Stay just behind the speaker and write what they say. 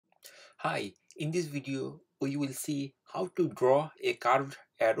Hi, in this video we will see how to draw a curved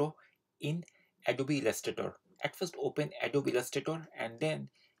arrow in Adobe Illustrator. At first open Adobe Illustrator and then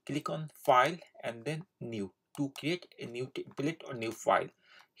click on File and then New to create a new template or new file.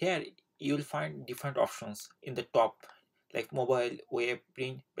 Here you will find different options in the top like mobile, web,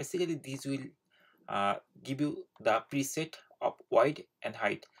 print. Basically these will give you the preset of width and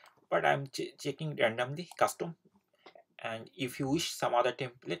height, but I'm checking randomly custom, and if you wish some other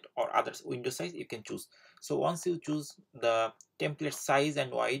template or other window size you can choose. So once you choose the template size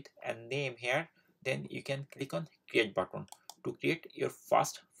and width and name here, then you can click on create button to create your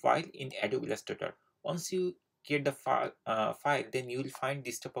first file in Adobe Illustrator. Once you create the file, then you will find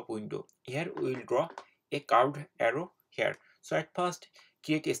this type of window. Here we will draw a curved arrow here. So at first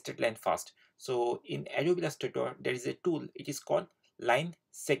create a straight line first. So in Adobe Illustrator there is a tool, it is called line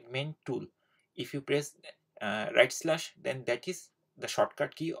segment tool. If you press right slash, then that is the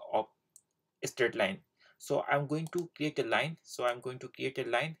shortcut key of a straight line. So I'm going to create a line. So I'm going to create a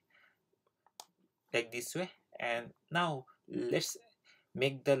line like this way, and now let's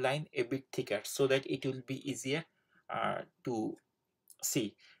make the line a bit thicker so that it will be easier to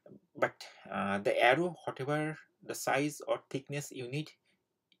see. But the arrow, whatever the size or thickness you need,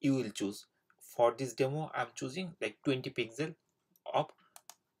 you will choose. For this demo I'm choosing like 20 pixel of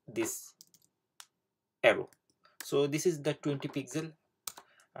this arrow. So this is the 20 pixel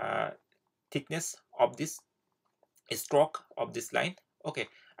uh, thickness of this stroke of this line. Okay,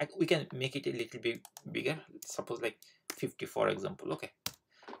 we can make it a little bit bigger, suppose like 50 for example. Okay,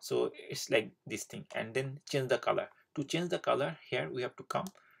 so it's like this thing, and then change the color. To change the color, here we have to come,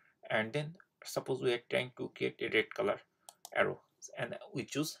 and then suppose we are trying to create a red color arrow, and we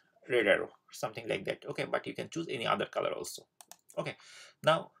choose red arrow, something like that. Okay, but you can choose any other color also. Okay,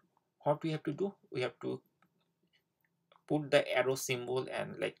 now what we have to do, we have to put the arrow symbol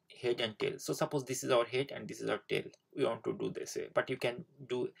and like head and tail. So suppose this is our head and this is our tail, we want to do this way, but you can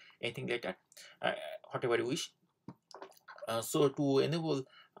do anything later, uh, whatever you wish. So to enable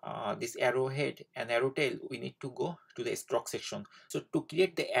this arrow head and arrow tail, we need to go to the stroke section. So to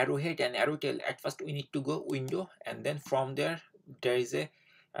create the arrow head and arrow tail, at first we need to go window, and then from there there is a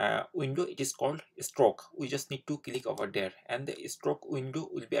window, it is called stroke. We just need to click over there and the stroke window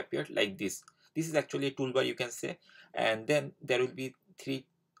will be appeared like this. This is actually a toolbar, you can say, and then there will be three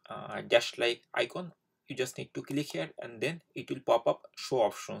dash like icon. You just need to click here and then it will pop up show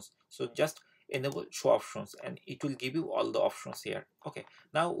options. So just enable show options and it will give you all the options here. Okay,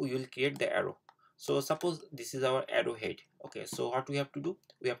 now we will create the arrow. So suppose this is our arrowhead. Okay, so what we have to do,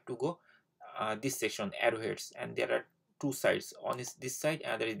 we have to go this section arrowheads, and there are two sides, one is this side,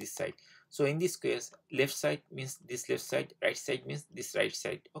 another is this side. So in this case, left side means this left side, right side means this right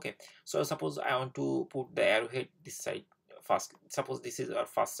side. Okay, so suppose I want to put the arrowhead this side first. Suppose this is our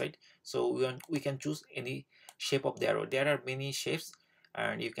first side, so we can choose any shape of the arrow. There are many shapes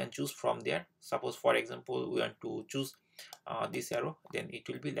and you can choose from there. Suppose for example we want to choose this arrow, then it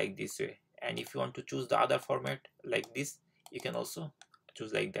will be like this way, and if you want to choose the other format like this, you can also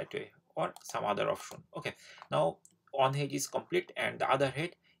choose like that way or some other option. Okay, now one head is complete, and the other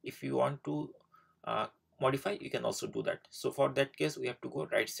head, if you want to uh, modify, you can also do that. So for that case we have to go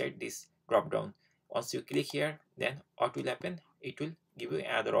right side this drop down. Once you click here, then what will happen, it will give you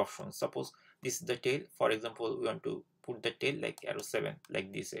another option. Suppose this is the tail, for example we want to put the tail like arrow 7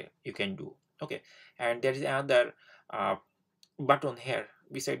 like this, you can do. Okay, and there is another button here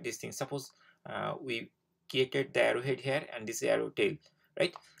beside this thing. Suppose we created the arrowhead here and this arrow tail,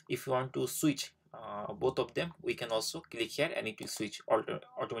 right? If you want to switch both of them, we can also click here and it will switch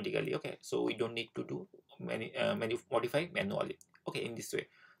automatically. Okay, so we don't need to do many modify manually. Okay, in this way.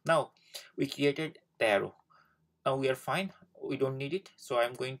 Now we created the arrow. Now we are fine, we don't need it, so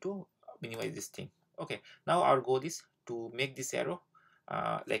I'm going to minimize this thing. Okay, now our goal is to make this arrow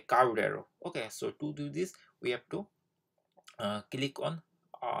like curved arrow. Okay, so to do this we have to click on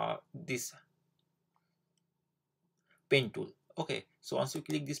this pen tool. Okay, so once you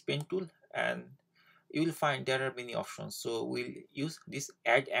click this pen tool, and you will find there are many options. So we'll use this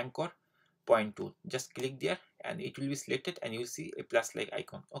add anchor point tool. Just click there and it will be selected and you'll see a plus like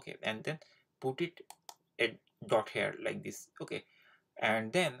icon. Okay, and then put it a dot here like this. Okay,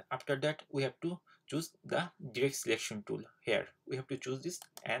 and then after that we have to choose the direct selection tool. Here we have to choose this,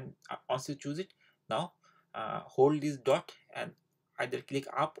 and once you choose it, now hold this dot and either click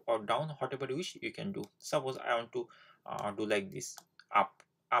up or down, whatever you wish you can do. Suppose I want to do like this, up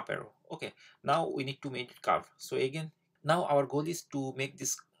arrow. Okay, now we need to make it curve. So again, now our goal is to make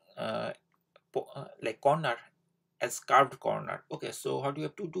this uh, like corner as curved corner. Okay, so what you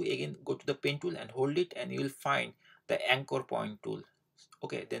have to do, again go to the pen tool and hold it and you will find the anchor point tool.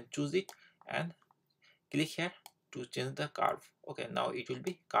 Okay, then choose it and click here to change the curve. Okay, now it will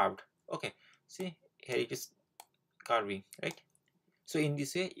be carved. Okay, see here it is carving, right? So in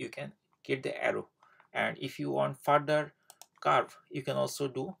this way you can get the arrow, and if you want further curve you can also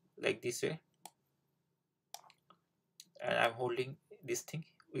do like this way, and I'm holding this thing.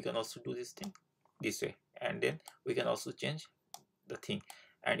 We can also do this thing this way, and then we can also change the thing,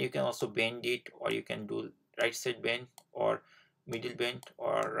 and you can also bend it, or you can do right side bend or middle bend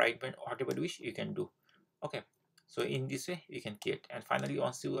or right bend, whatever you wish you can do. Okay, so in this way you can create, and finally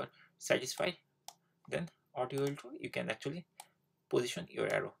once you are satisfied, then what you will do, you can actually position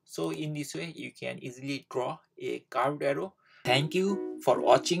your arrow. So in this way you can easily draw a carved arrow. Thank you for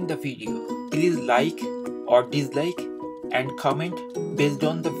watching the video. Please like or dislike and comment based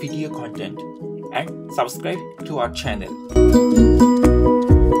on the video content, and subscribe to our channel.